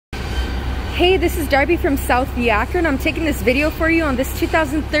Hey, this is Darby from Southview Acura, and I'm taking this video for you on this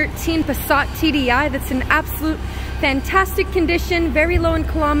 2013 Passat TDI that's in absolute fantastic condition, very low in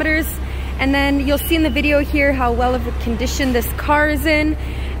kilometers. And then you'll see in the video here how well of a condition this car is in.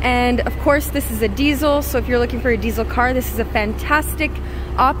 And of course, this is a diesel, so if you're looking for a diesel car, this is a fantastic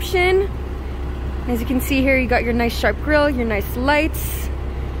option. As you can see here, you got your nice sharp grille, your nice lights,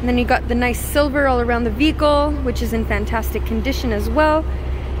 and then you got the nice silver all around the vehicle, which is in fantastic condition as well.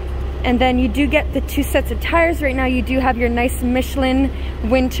 And then you do get the 2 sets of tires. Right now you do have your nice Michelin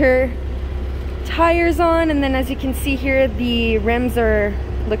winter tires on, and then as you can see here, the rims are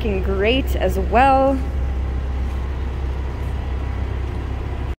looking great as well.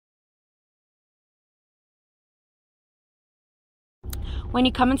 When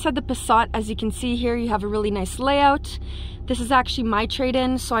you come inside the Passat, as you can see here, you have a really nice layout. This is actually my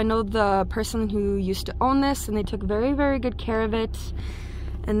trade-in, so I know the person who used to own this, and they took very, very good care of it.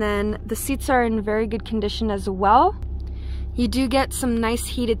 And then the seats are in very good condition as well. You do get some nice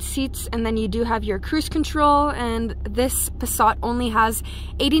heated seats, and then you do have your cruise control, and this Passat only has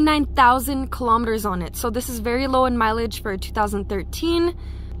 89,000 kilometers on it. So this is very low in mileage for 2013.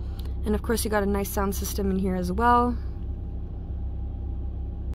 And of course you got a nice sound system in here as well.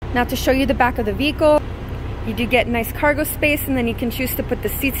 Now to show you the back of the vehicle, you do get nice cargo space, and then you can choose to put the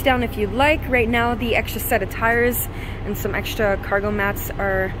seats down if you'd like. Right now the extra set of tires and some extra cargo mats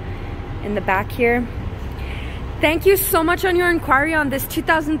are in the back here. Thank you so much on your inquiry on this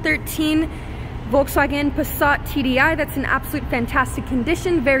 2013 Volkswagen Passat TDI that's in absolute fantastic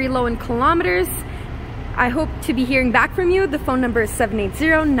condition, very low in kilometers. I hope to be hearing back from you. The phone number is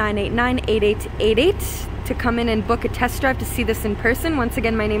 780-989-8888 to come in and book a test drive to see this in person. Once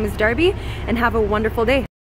again, my name is Darby, and have a wonderful day.